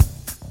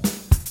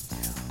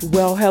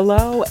Well,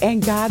 hello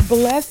and God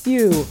bless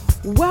you.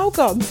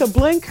 Welcome to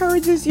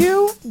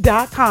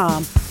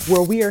BlenCouragesYou.com,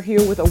 where we are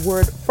here with a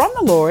word from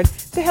the Lord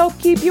to help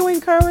keep you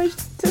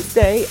encouraged to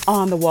stay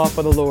on the wall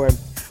for the Lord.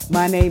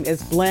 My name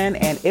is Blen,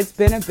 and it's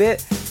been a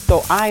bit,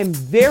 so I am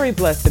very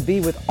blessed to be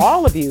with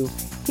all of you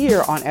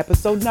here on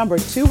episode number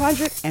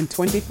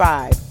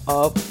 225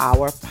 of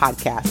our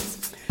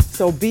podcast.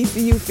 So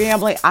BCU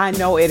family, I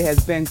know it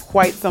has been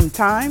quite some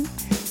time,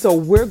 so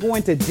we're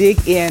going to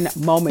dig in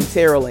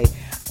momentarily.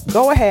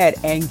 Go ahead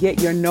and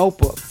get your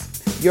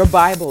notebooks, your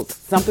Bibles,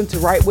 something to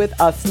write with,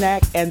 a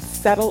snack, and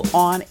settle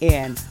on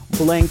in.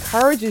 Blen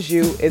Encourages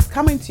You is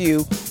coming to you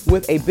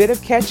with a bit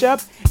of catch up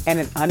and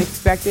an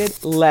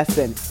unexpected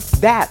lesson.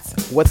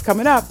 That's what's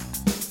coming up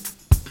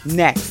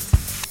next.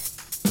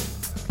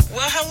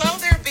 Well, hello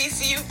there,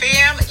 BCU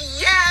fam.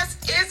 Yes,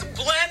 it's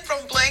Blen from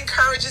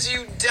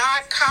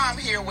BlenCouragesYou.com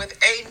here with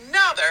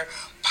another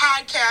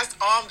podcast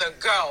on the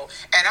go.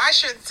 And I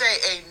shouldn't say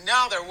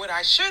another. What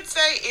I should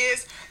say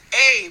is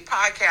a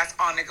podcast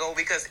on the go,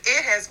 because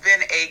it has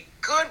been a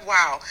good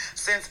while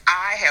since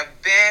I have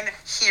been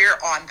here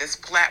on this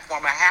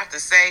platform. I have to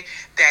say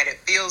that it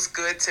feels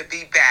good to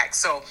be back.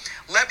 So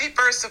let me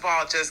first of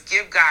all just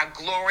give God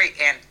glory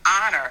and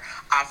honor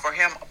for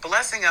him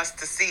blessing us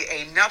to see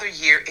another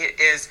year. It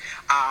is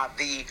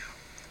the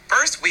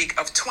first week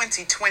of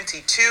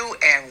 2022,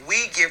 and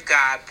we give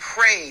God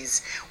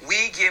praise.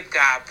 We give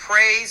God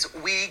praise.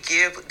 We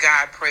give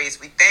God praise.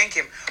 We thank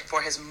him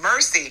for his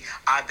mercy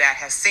that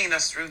has seen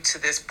us through to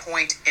this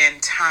point in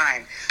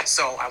time.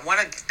 So I want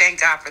to thank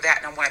God for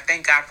that, and I want to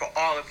thank God for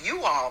all of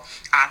you all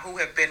who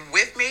have been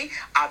with me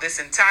this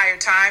entire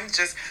time,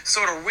 just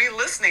sort of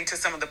re-listening to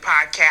some of the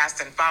podcasts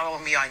and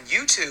following me on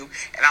YouTube,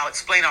 and I'll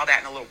explain all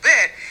that in a little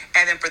bit.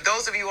 And then for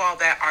those of you all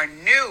that are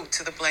new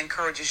to the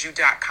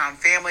BlenCouragesYou.com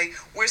family,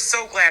 we're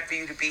so glad for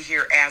you to be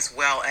here as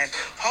well. And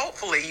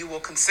hopefully you will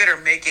consider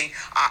making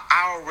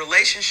our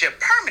relationship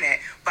permanent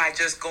by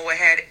just go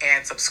ahead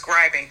and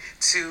subscribing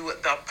to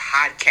the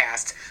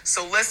podcast.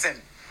 So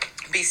listen,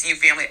 BCU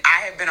family,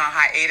 I have been on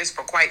hiatus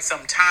for quite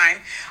some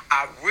time,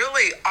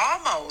 really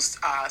almost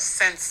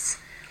since,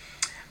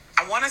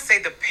 I want to say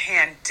the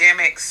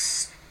pandemic.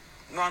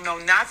 Well, no,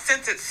 not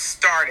since it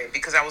started,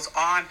 because I was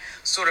on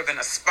sort of in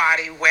a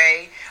spotty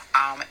way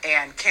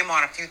and came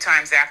on a few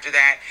times after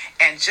that,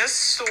 and just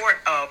sort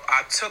of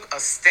took a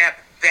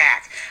step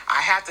back.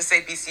 I have to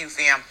say, BCU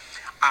fam,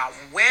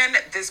 when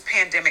this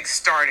pandemic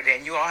started,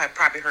 and you all have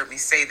probably heard me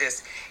say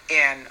this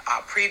in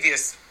a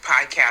previous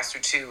podcast or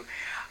two,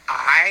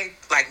 I,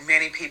 like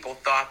many people,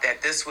 thought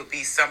that this would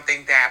be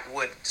something that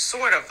would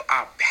sort of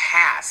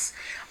pass,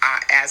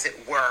 as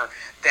it were,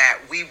 that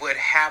we would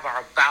have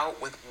our bout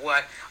with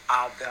what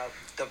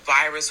the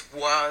virus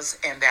was,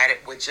 and that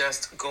it would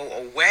just go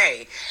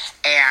away.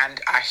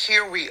 And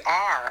here we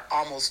are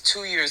almost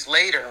 2 years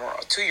later, or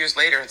 2 years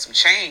later and some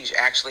change,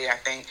 actually, I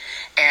think,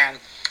 and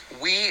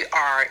we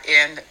are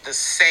in the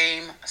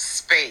same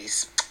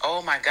space.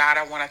 Oh my God,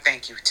 I want to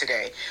thank you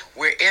today.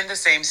 We're in the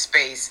same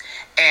space,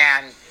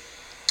 and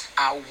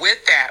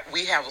with that,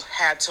 we have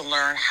had to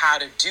learn how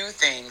to do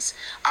things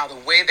the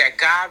way that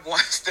God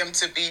wants them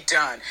to be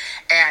done.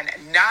 And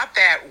not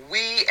that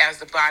we, as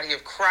the body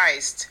of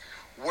Christ,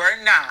 were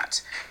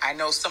not. I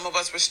know some of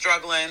us were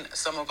struggling,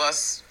 some of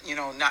us,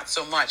 not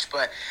so much.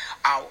 But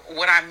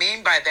what I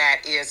mean by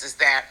that is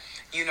that,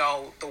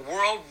 the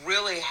world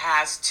really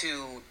has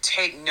to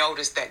take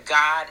notice that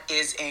God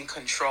is in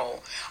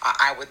control.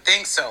 I would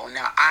think so.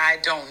 Now, I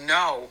don't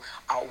know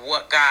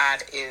what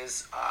God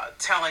is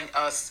telling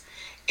us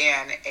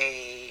in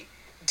a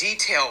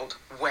detailed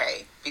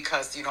way,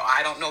 because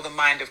I don't know the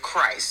mind of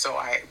Christ, so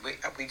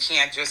we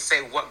can't just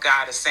say what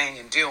God is saying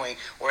and doing,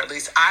 or at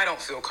least I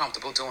don't feel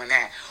comfortable doing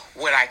that.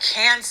 What I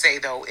can say,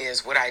 though,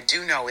 is what I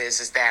do know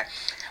is that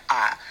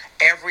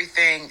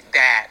everything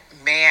that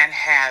man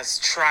has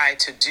tried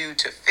to do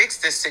to fix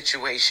this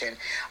situation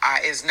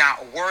is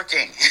not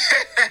working.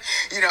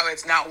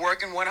 It's not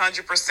working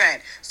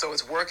 100%. So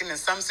it's working in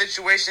some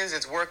situations,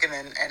 it's working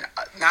and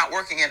not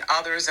working in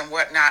others and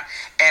whatnot.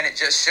 And it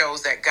just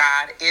shows that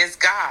God is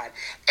God,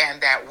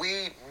 and that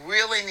we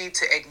really need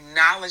to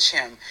acknowledge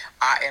him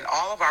in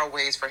all of our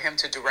ways for him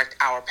to direct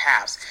our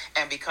paths.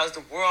 And because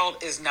the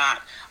world is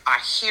not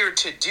here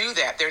to do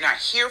that, they're not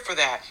here for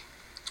that,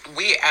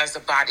 we, as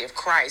the body of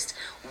Christ,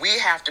 we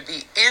have to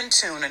be in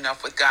tune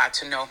enough with God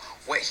to know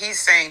what he's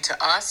saying to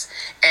us,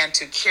 and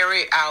to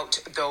carry out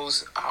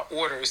those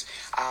orders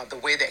the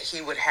way that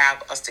he would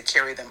have us to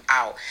carry them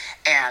out.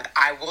 And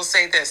I will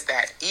say this,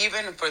 that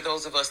even for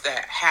those of us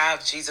that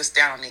have Jesus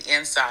down on the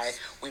inside,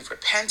 we've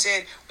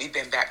repented, we've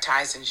been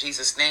baptized in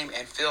Jesus' name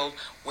and filled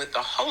with the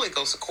Holy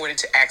Ghost according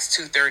to Acts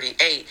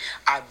 2:38.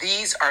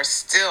 These are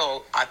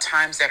still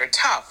times that are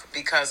tough,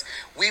 because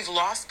we've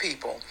lost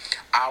people.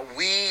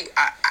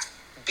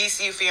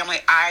 BCU family,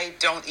 I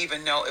don't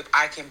even know if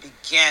I can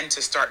begin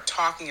to start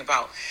talking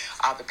about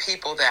the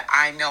people that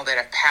I know that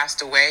have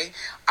passed away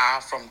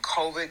from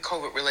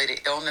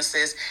COVID-related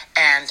illnesses,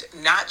 and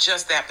not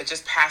just that, but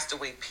just passed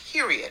away,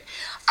 period,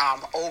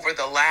 over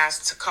the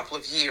last couple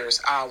of years.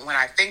 When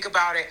I think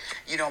about it,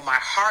 my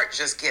heart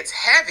just gets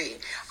heavy,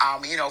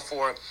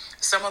 for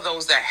some of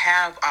those that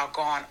have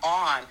gone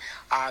on.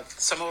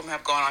 Some of them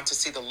have gone on to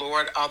see the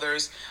Lord.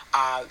 Others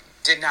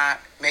did not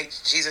make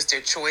Jesus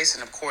their choice.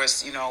 And of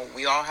course,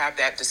 we all have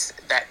that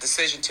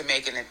decision to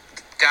make, and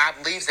God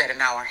leaves that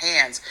in our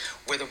hands,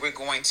 whether we're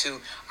going to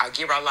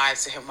give our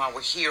lives to him while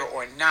we're here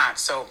or not.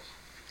 So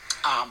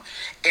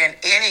in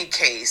any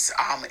case,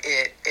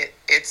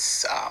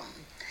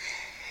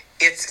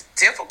 it's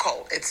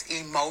difficult. It's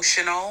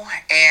emotional.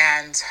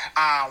 And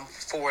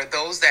for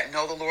those that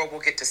know the Lord,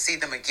 we'll get to see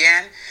them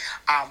again.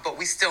 But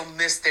we still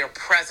miss their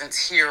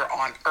presence here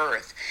on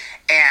earth.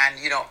 And,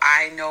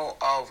 I know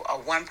of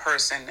one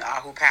person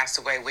who passed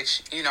away,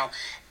 which,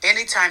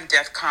 anytime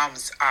death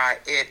comes,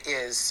 it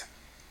is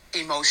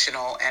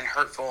emotional and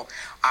hurtful.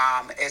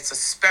 It's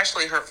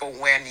especially hurtful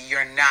when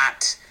you're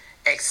not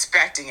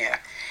expecting it.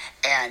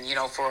 And,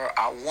 for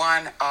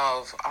one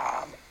of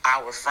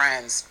our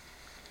friends,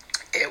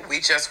 we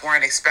just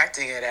weren't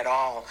expecting it at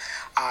all.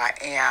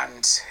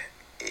 And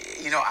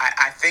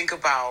I think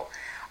about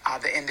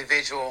the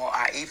individual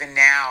even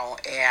now,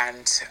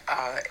 and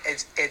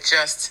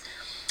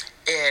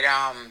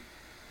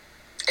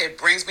it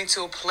brings me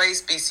to a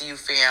place, BCU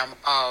fam,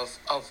 of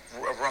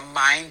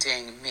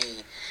reminding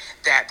me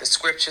that the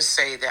scriptures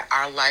say that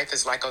our life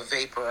is like a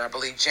vapor. I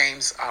believe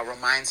James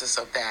reminds us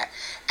of that,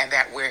 and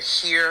that we're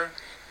here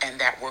and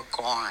that we're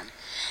gone.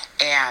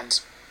 And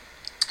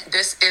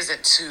this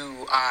isn't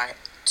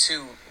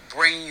to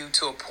bring you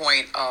to a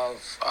point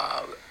of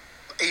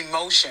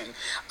emotion,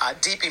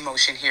 deep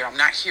emotion here. I'm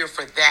not here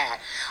for that.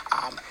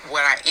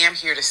 What I am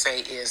here to say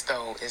is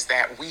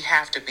that we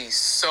have to be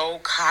so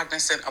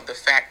cognizant of the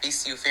fact,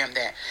 BCU fam,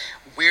 that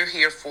we're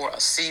here for a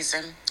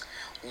season.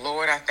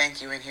 Lord, I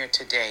thank you in here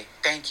today.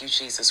 Thank you,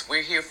 Jesus.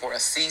 We're here for a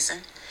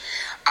season.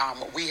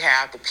 We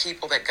have the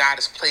people that God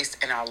has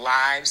placed in our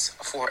lives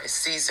for a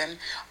season.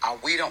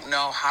 We don't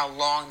know how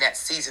long that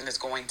season is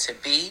going to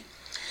be.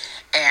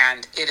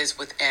 And it is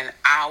within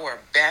our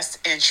best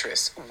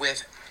interest,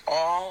 with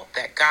all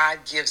that God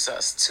gives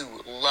us, to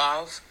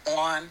love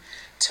on,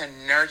 to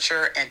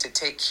nurture, and to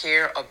take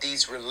care of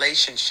these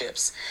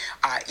relationships,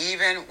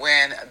 even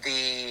when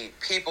the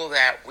people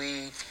that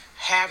we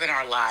have in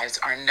our lives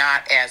are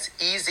not as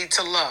easy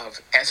to love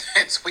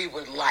as we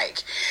would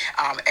like.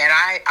 And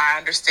I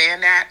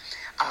understand that.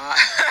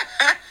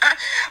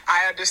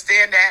 I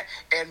understand that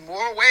in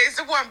more ways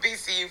than one,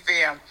 BCU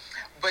fam.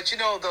 But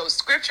those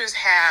scriptures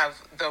have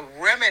the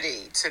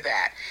remedy to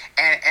that.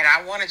 And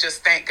I want to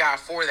just thank God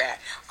for that.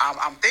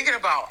 I'm thinking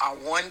about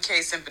one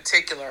case in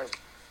particular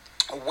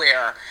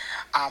where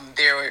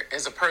there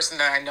is a person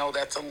that I know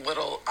that's a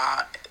little,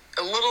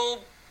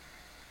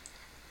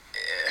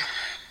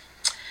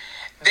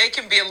 they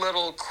can be a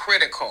little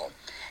critical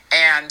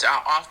and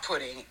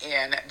off-putting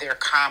in their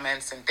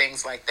comments and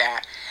things like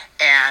that.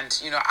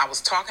 And, I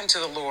was talking to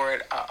the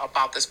Lord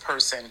about this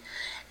person,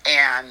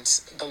 and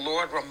the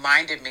Lord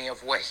reminded me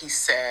of what he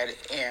said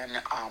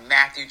in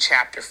Matthew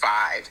chapter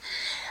 5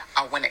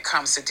 when it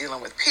comes to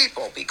dealing with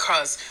people,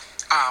 because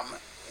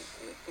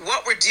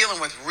what we're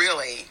dealing with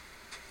really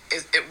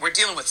is we're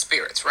dealing with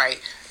spirits, right?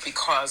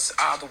 Because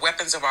the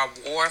weapons of our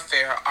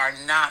warfare are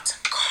not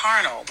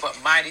carnal, but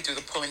mighty through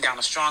the pulling down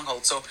of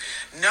strongholds. So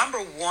number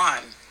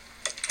one,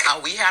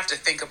 we have to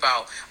think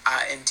about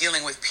in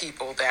dealing with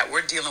people that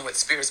we're dealing with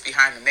spirits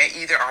behind them. They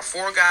either are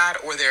for God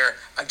or they're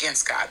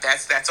against God.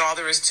 That's all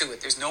there is to it.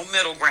 There's no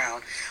middle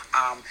ground.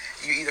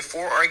 You're either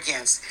for or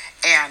against.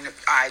 And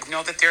I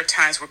know that there are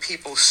times where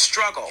people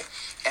struggle,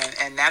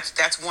 and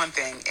that's one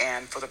thing.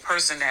 And for the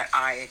person that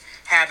I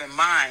have in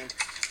mind,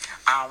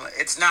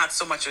 it's not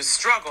so much a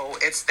struggle,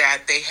 it's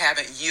that they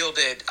haven't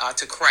yielded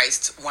to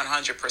Christ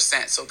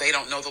 100%. So they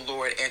don't know the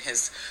Lord and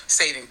his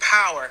saving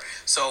power.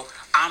 So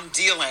I'm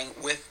dealing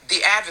with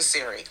the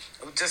adversary.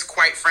 Just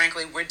quite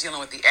frankly, we're dealing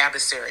with the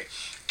adversary.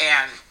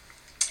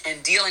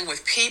 And dealing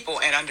with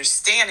people and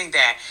understanding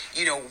that,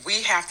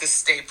 we have to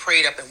stay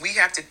prayed up, and we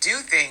have to do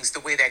things the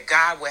way that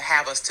God would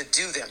have us to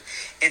do them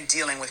in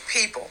dealing with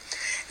people.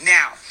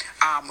 Now,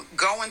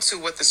 going to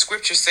what the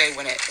scriptures say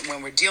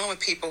when we're dealing with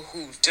people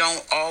who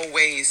don't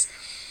always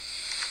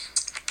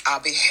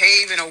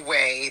behave in a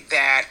way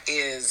that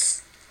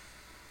is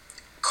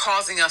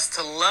causing us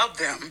to love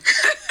them,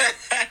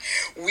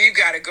 we've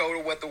got to go to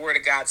what the Word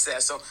of God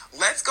says. So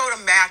let's go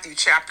to Matthew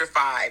chapter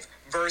 5,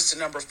 verse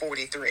number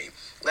 43.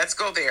 Let's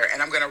go there,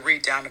 and I'm going to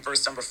read down to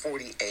verse number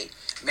 48.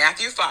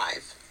 Matthew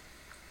 5.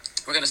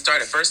 We're going to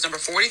start at verse number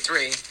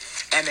 43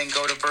 and then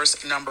go to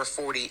verse number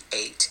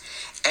 48.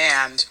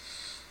 And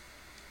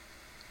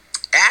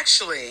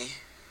actually,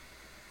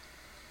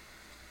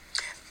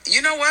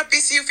 you know what,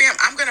 BCU fam?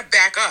 I'm going to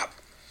back up.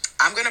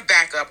 I'm going to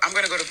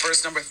go to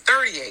verse number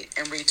 38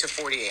 and read to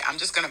 48. I'm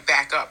just going to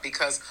back up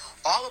because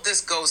all of this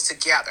goes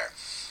together.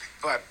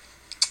 But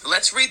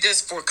let's read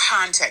this for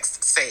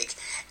context's sake,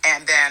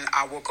 and then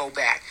I will go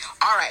back.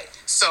 All right,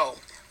 so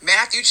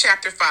Matthew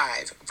chapter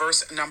 5,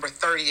 verse number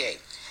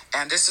 38.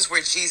 And this is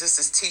where Jesus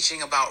is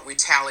teaching about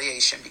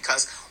retaliation,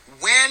 because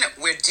when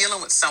we're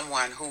dealing with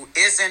someone who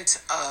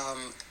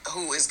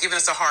who is giving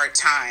us a hard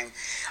time,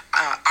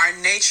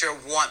 our nature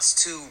wants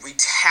to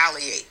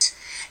retaliate.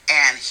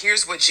 And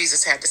here's what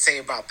Jesus had to say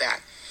about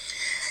that.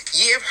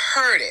 Ye have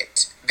heard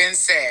it been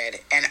said,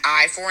 an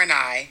eye for an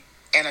eye,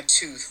 and a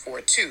tooth for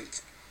a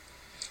tooth.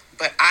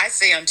 But I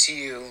say unto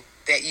you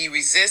that ye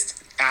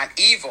resist not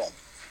evil,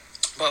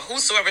 but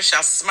whosoever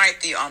shall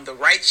smite thee on the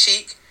right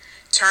cheek,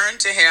 turn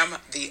to him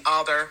the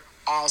other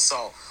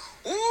also.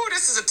 Ooh,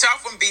 this is a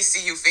tough one,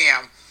 BCU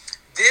fam.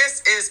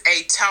 This is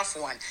a tough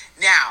one.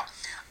 Now,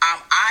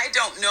 I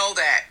don't know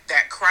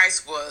that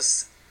Christ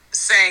was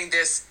saying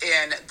this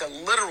in the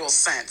literal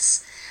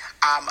sense.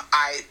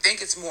 I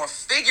think it's more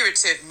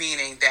figurative,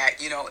 meaning that,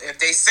 if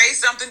they say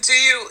something to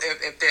you,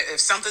 if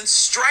something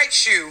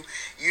strikes you,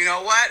 you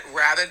know what?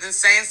 Rather than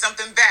saying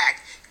something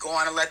back, go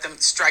on and let them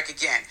strike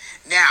again.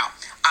 Now,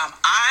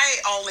 I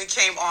only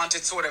came on to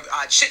sort of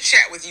chit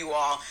chat with you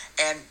all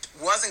and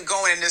wasn't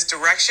going in this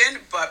direction,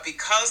 but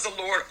because the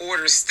Lord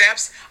orders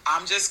steps,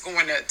 I'm just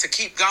going to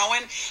keep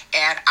going,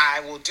 and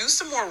I will do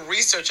some more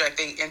research, I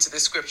think, into the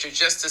scripture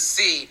just to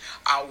see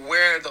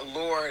where the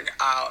Lord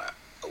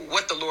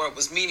what the Lord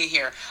was meaning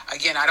here.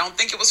 Again, I don't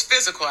think it was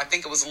physical. I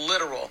think it was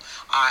literal.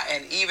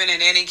 And even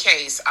in any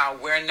case,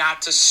 we're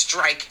not to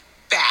strike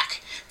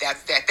back. That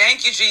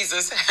thank you,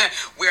 Jesus.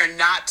 We're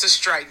not to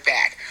strike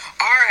back.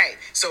 All right.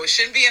 So it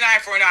shouldn't be an eye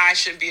for an eye. It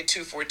shouldn't be a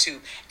tooth for a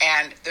tooth.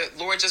 And the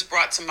Lord just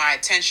brought to my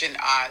attention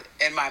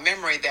in my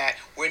memory that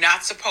we're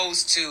not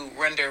supposed to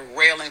render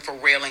railing for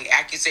railing,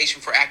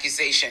 accusation for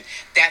accusation.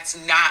 That's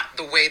not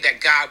the way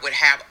that God would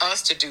have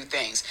us to do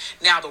things.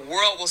 Now, the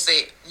world will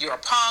say you're a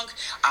punk.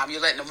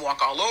 You're letting them walk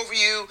all over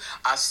you,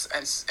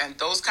 and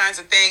those kinds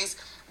of things.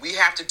 We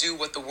have to do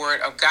what the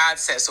word of God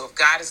says. So if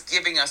God is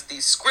giving us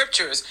these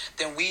scriptures,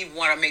 then we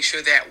want to make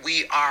sure that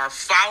we are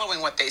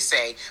following what they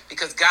say,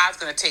 because God's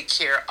going to take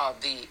care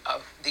of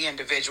the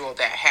individual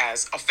that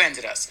has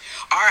offended us.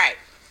 All right.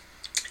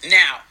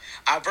 Now,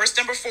 verse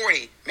number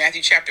 40,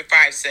 Matthew chapter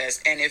 5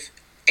 says, and if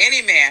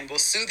any man will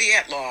sue thee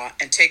at law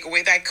and take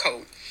away thy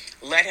coat,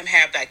 let him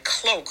have thy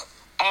cloak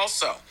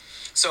also.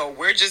 So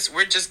we're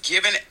just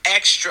giving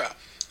extra.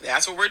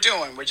 That's what we're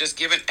doing. We're just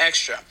giving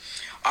extra.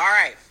 All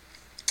right.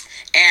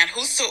 And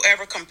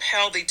whosoever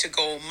compel thee to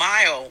go a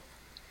mile,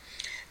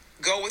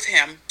 go with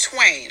him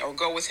twain, or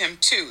go with him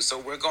two.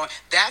 So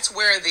that's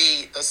where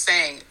the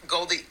saying,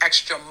 go the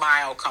extra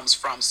mile, comes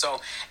from. So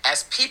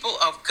as people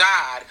of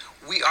God,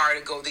 we are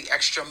to go the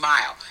extra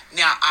mile.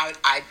 Now,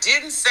 I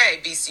didn't say,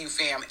 BCU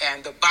fam,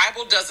 and the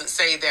Bible doesn't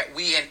say that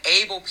we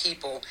enable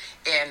people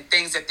in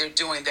things that they're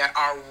doing that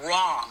are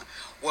wrong.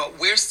 What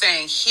we're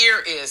saying here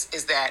is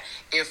that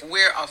if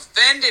we're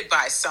offended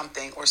by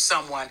something or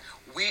someone,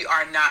 we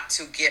are not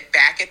to get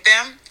back at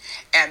them.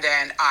 And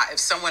then if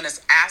someone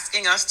is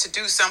asking us to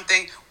do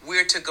something,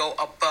 we're to go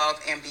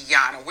above and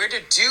beyond. And we're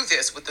to do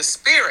this with the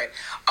spirit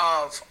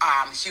of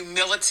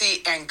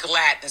humility and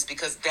gladness,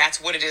 because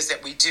that's what it is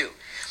that we do.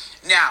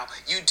 Now,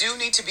 you do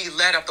need to be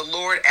led of the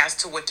Lord as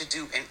to what to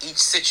do in each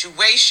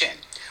situation.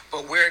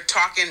 But we're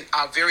talking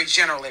very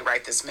generally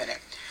right this minute.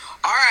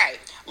 All right,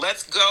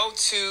 let's go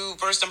to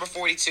verse number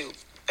 42.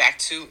 Back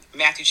to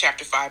Matthew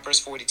chapter 5, verse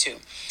 42.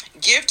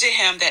 Give to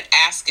him that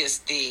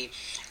asketh thee,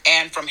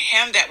 and from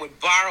him that would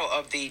borrow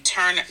of thee,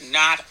 turn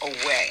not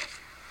away.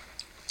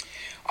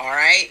 All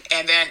right.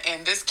 And then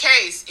in this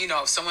case,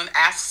 if someone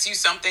asks you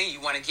something, you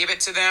want to give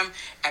it to them.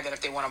 And then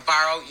if they want to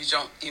borrow, you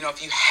don't,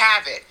 if you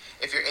have it,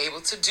 if you're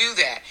able to do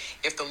that,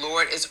 if the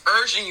Lord is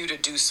urging you to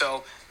do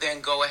so, then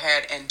go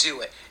ahead and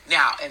do it.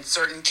 Now, in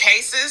certain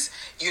cases,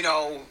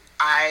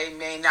 I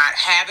may not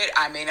have it.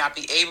 I may not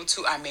be able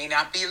to. I may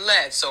not be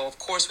led. So, of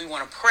course, we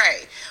want to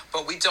pray.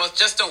 But we don't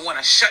want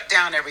to shut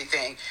down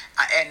everything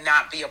and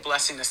not be a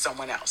blessing to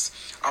someone else.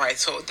 All right.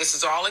 So this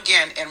is all,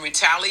 again, in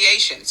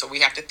retaliation. So we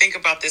have to think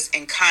about this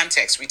in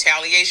context,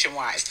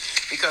 retaliation-wise.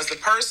 Because the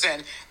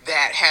person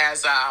that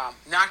has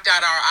knocked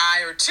out our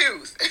eye or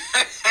tooth,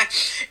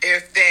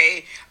 if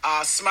they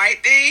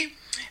smite thee,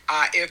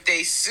 if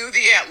they sue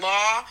thee at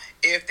law,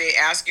 if they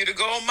ask you to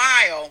go a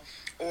mile,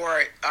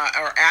 or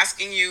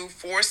asking you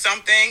for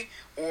something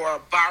or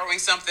borrowing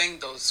something,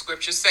 those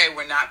scriptures say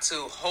we're not to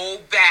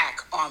hold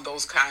back on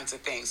those kinds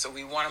of things. So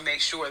we want to make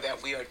sure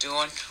that we are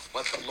doing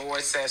what the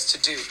Lord says to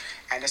do.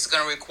 And it's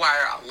going to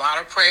require a lot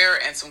of prayer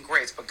and some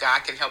grace, but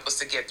God can help us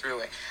to get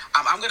through it.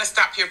 I'm going to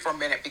stop here for a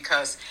minute,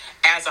 because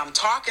as I'm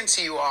talking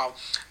to you all,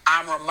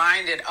 I'm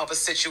reminded of a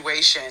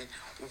situation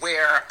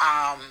where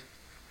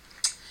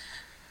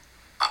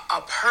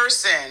a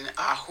person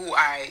who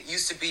I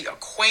used to be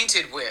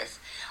acquainted with,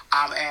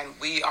 and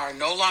we are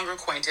no longer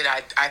acquainted.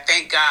 I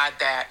thank God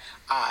that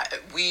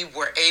we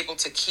were able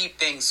to keep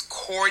things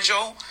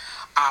cordial.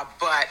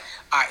 but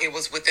it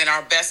was within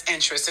our best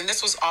interest. And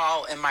this was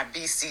all in my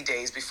BC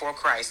days before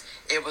Christ.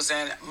 It was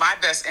in my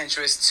best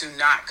interest to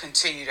not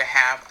continue to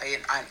have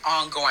an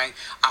ongoing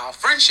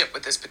friendship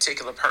with this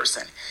particular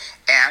person.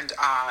 And,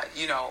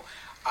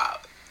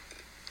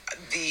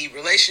 the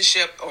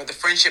relationship or the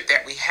friendship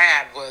that we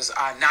had was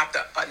not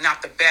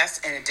the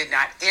best, and it did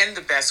not end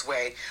the best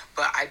way.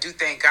 But I do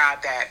thank God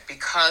that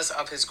because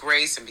of His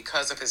grace and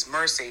because of His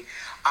mercy,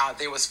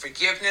 there was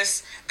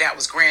forgiveness that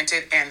was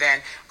granted, and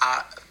then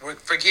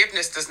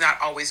forgiveness does not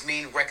always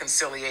mean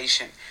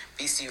reconciliation.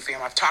 BCU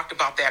fam, I've talked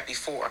about that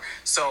before.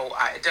 So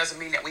it doesn't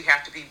mean that we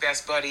have to be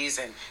best buddies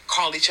and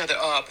call each other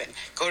up and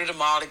go to the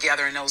mall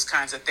together and those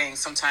kinds of things.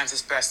 Sometimes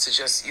it's best to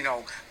just,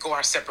 go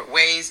our separate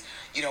ways.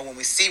 When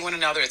we see one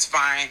another, it's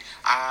fine.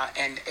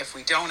 And if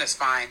we don't, it's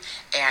fine.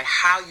 And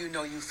how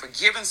you've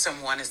forgiven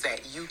someone is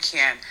that you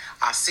can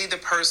see the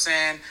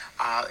person,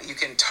 you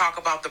can talk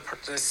about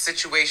the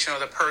situation or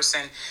the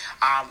person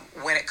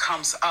when it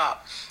comes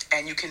up.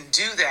 And you can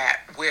do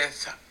that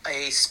with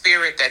a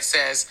spirit that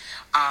says,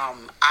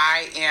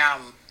 I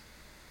am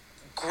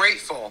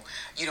grateful,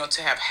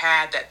 to have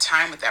had that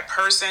time with that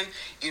person.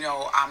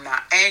 I'm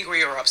not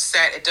angry or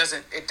upset. It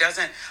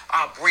doesn't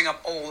bring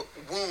up old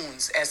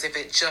wounds as if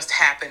it just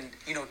happened,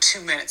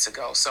 2 minutes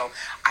ago. So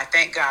I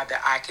thank God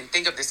that I can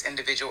think of this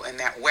individual in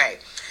that way.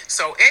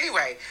 So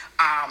anyway,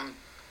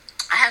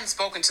 I hadn't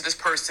spoken to this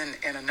person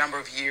in a number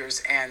of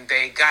years, and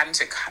they got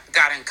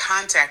in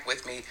contact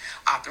with me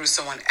through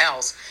someone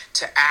else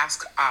to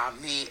ask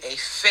me a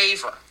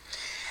favor.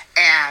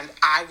 And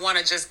I want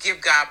to just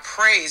give God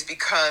praise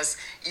because,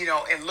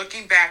 in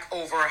looking back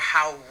over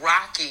how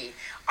rocky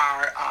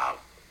our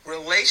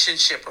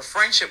relationship or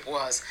friendship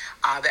was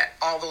that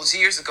all those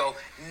years ago,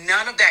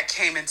 none of that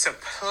came into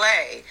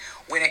play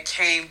when it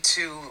came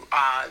to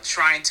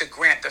trying to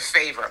grant the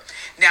favor.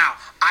 Now,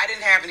 I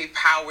didn't have any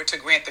power to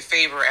grant the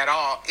favor at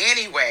all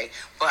anyway,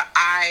 but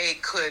I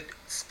could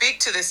speak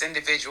to this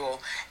individual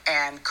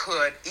and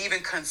could even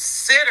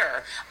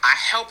consider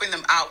helping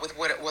them out with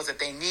what it was that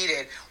they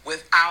needed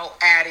without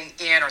adding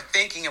in or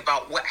thinking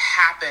about what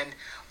happened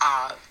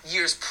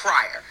years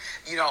prior,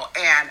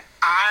 and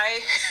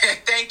I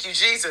thank you,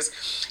 Jesus,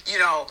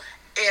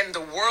 in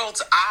the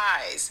world's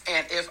eyes.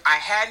 And if I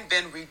hadn't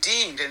been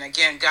redeemed, and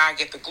again, God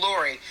get the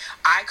glory,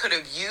 I could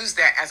have used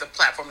that as a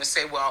platform to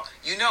say, well,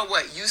 you know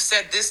what, you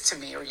said this to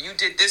me, or you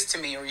did this to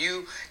me, or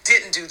you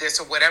didn't do this,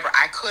 or whatever.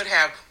 I could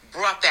have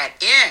brought that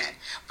in,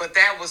 but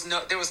there was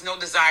no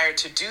desire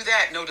to do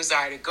that, no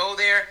desire to go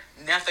there,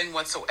 nothing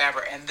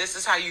whatsoever. And this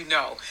is how you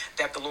know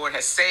that the Lord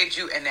has saved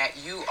you and that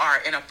you are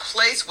in a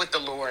place with the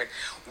Lord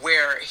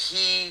where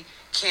He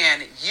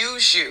can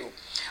use you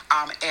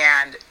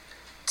and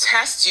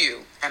test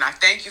you. And I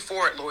thank you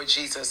for it, Lord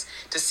Jesus,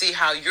 to see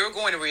how you're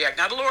going to react.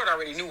 Now, the Lord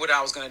already knew what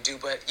I was going to do,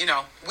 but,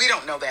 we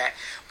don't know that.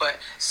 But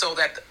so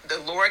that the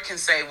Lord can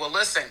say, well,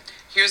 listen,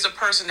 here's a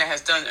person that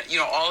has done,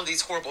 all of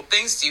these horrible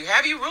things to you.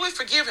 Have you really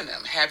forgiven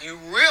them? Have you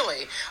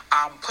really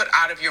put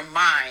out of your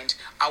mind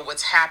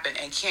what's happened?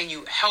 And can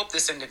you help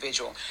this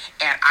individual?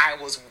 And I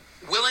was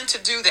willing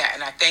to do that.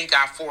 And I thank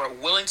God for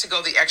it. Willing to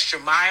go the extra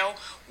mile,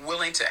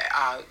 willing to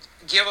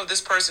give of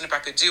this person if I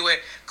could do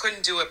it.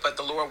 Couldn't do it, but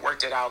the Lord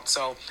worked it out.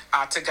 So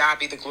to God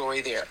be the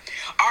glory there.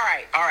 All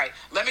right.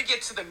 Let me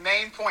get to the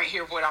main point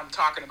here of what I'm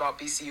talking about,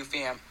 BCU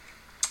fam.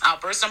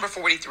 Verse number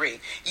 43.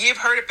 Ye have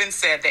heard it been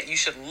said that you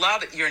should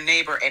love your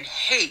neighbor and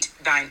hate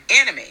thine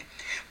enemy.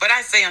 But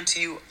I say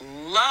unto you,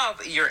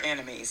 love your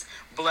enemies,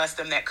 bless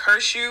them that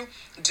curse you,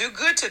 do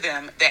good to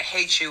them that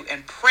hate you,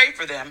 and pray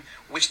for them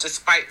which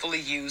despitefully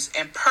use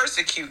and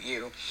persecute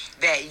you,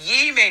 that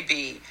ye may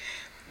be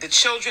the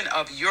children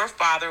of your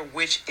Father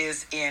which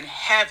is in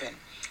heaven.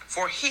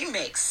 For He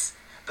makes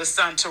the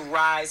sun to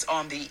rise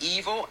on the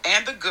evil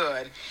and the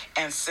good,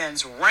 and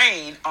sends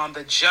rain on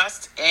the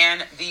just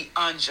and the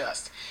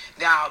unjust.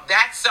 Now,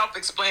 that's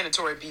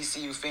self-explanatory,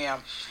 BCU fam.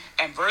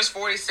 And verse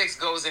 46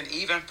 goes in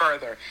even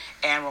further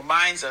and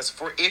reminds us,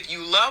 for if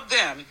you love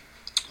them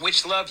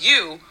which love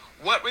you,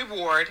 what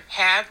reward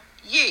have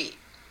ye?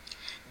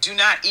 Do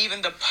not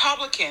even the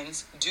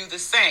publicans do the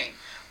same?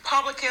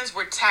 Publicans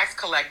were tax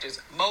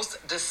collectors,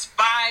 most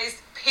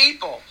despised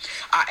people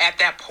at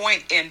that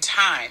point in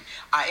time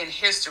in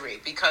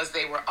history, because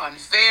they were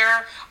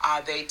unfair.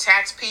 They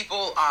taxed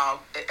people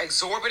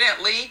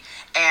exorbitantly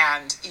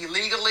and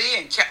illegally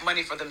and kept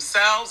money for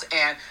themselves.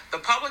 And the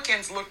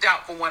publicans looked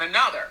out for one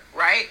another,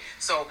 right?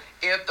 So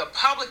if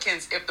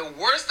the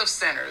worst of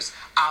sinners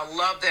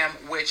love them,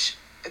 which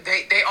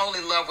they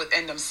only love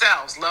within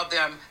themselves, love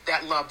them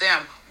that love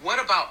them,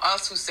 what about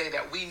us who say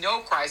that we know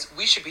Christ?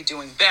 We should be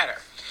doing better.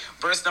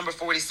 Verse number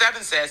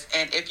 47 says,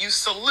 and if you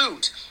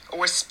salute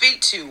or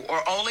speak to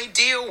or only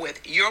deal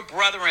with your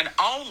brethren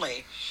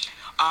only,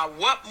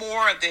 what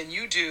more than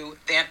you do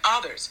than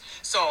others?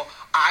 So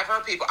I've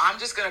heard people, I'm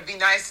just going to be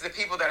nice to the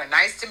people that are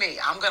nice to me.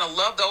 I'm going to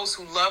love those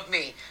who love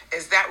me.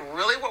 Is that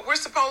really what we're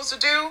supposed to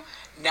do?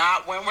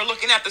 Not when we're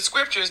looking at the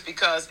scriptures,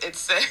 because it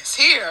says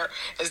here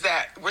is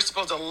that we're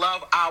supposed to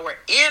love our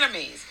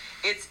enemies.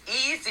 It's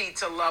easy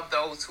to love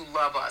those who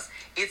love us.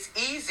 It's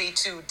easy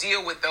to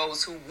deal with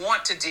those who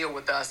want to deal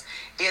with us.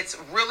 It's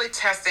really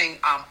testing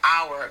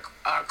our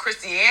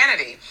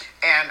Christianity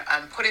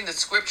and putting the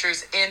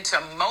scriptures into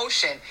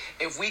motion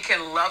if we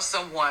can love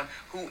someone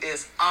who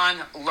is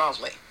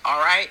unlovely. All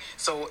right?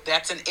 So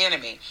that's an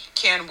enemy.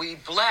 Can we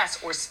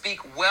bless or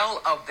speak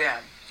well of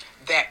them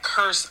that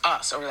curse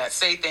us or that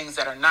say things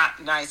that are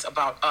not nice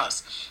about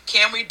us?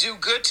 Can we do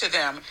good to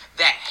them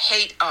that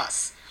hate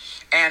us?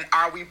 And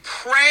are we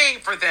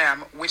praying for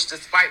them which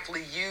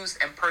despitefully use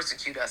and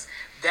persecute us?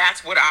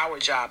 That's what our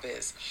job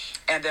is.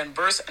 And then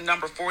verse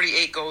number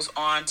 48 goes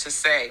on to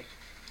say,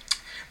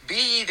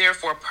 be ye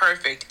therefore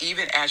perfect,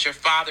 even as your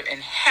Father in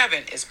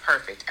heaven is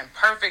perfect. And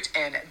perfect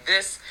in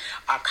this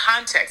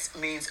context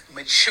means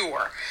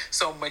mature.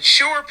 So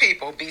mature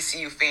people,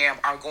 BCU fam,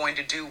 are going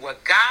to do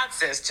what God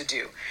says to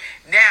do.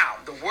 Now,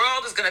 the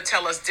world is going to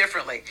tell us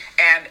differently.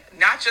 And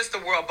not just the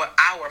world, but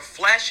our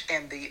flesh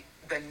and the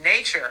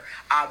nature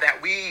that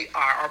we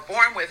are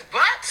born with.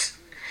 But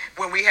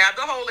when we have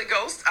the Holy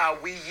Ghost,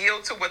 we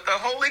yield to what the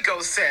Holy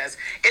Ghost says.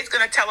 It's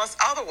going to tell us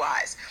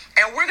otherwise.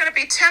 And we're going to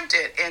be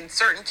tempted in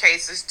certain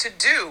cases to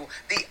do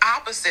the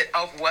opposite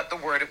of what the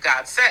Word of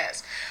God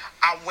says.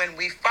 When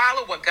we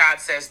follow what God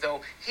says,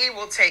 though, He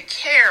will take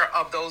care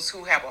of those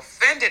who have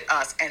offended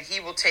us, and He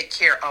will take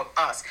care of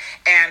us.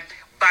 And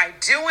by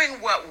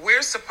doing what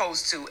we're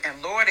supposed to,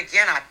 and Lord,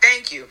 again, I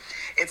thank you.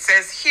 It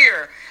says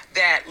here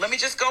that, let me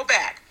just go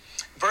back.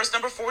 Verse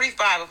number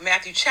 45 of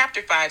Matthew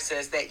chapter 5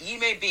 says that ye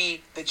may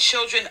be the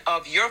children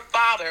of your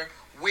Father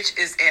which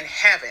is in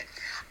heaven.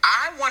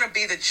 I want to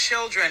be the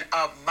children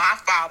of my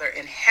Father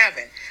in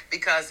heaven,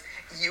 because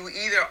you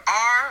either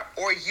are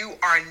or you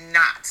are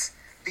not,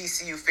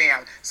 BCU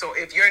fam. So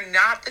if you're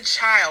not the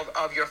child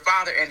of your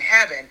Father in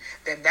heaven,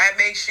 then that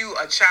makes you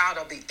a child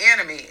of the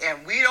enemy.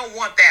 And we don't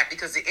want that,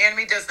 because the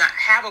enemy does not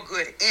have a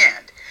good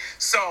end.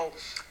 So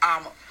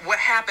what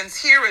happens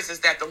here is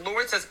that the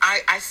Lord says,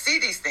 I see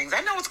these things.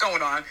 I know what's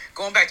going on.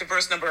 Going back to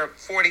verse number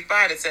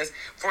 45, it says,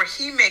 for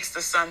He makes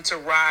the sun to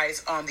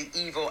rise on the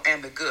evil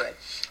and the good.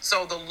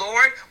 So the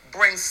Lord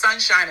brings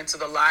sunshine into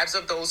the lives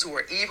of those who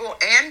are evil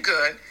and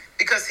good,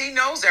 because He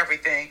knows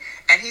everything,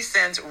 and He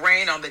sends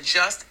rain on the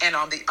just and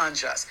on the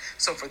unjust.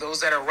 So for those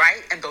that are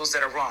right and those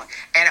that are wrong.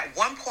 And at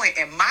one point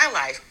in my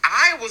life,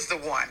 I was the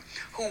one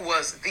who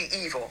was the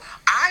evil.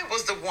 I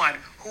was the one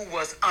who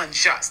was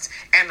unjust.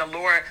 And the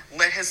Lord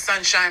let His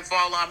sunshine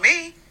fall on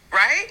me,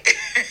 right?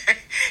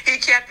 He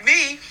kept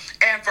me.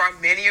 And for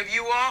many of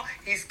you all,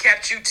 He's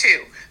kept you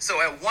too.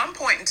 So at one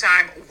point in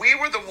time, we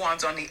were the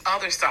ones on the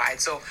other side.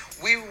 So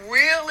we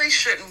really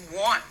shouldn't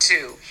want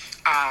to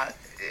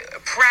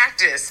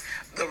practice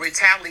the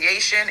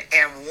retaliation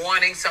and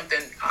wanting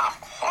something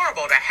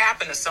horrible to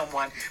happen to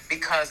someone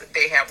because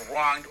they have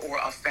wronged or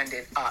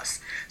offended us.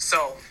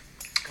 So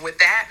with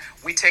that,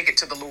 we take it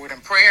to the Lord in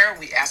prayer.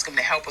 We ask Him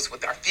to help us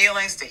with our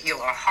feelings, to heal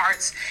our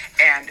hearts,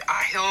 and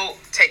He'll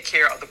take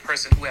care of the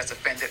person who has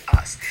offended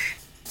us.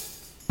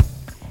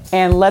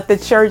 And let the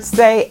church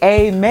say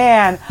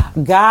amen.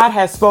 God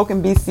has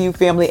spoken, BCU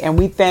family, and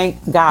we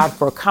thank God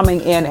for coming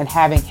in and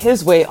having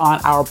His way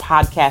on our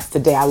podcast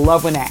today. I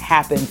love when that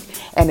happens.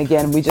 And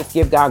again, we just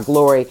give God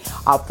glory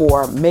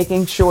for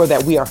making sure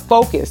that we are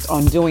focused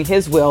on doing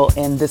His will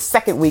in the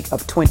second week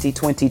of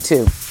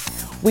 2022.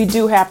 We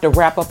do have to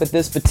wrap up at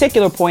this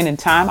particular point in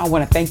time. I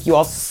want to thank you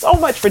all so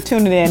much for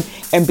tuning in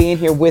and being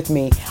here with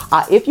me.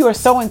 If you are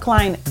so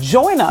inclined,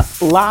 join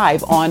us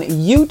live on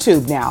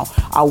YouTube now.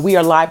 We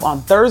are live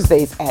on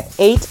Thursdays at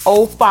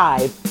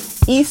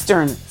 8:05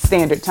 Eastern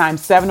Standard Time,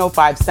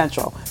 7:05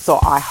 Central. So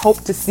I hope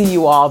to see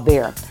you all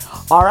there.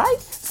 All right.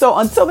 So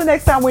until the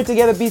next time we're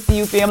together,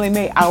 BCU family,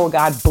 may our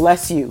God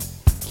bless you,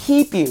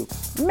 keep you,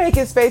 make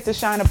His face to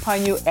shine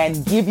upon you,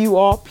 and give you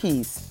all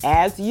peace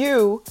as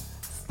you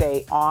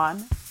stay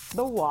on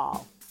the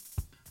wall.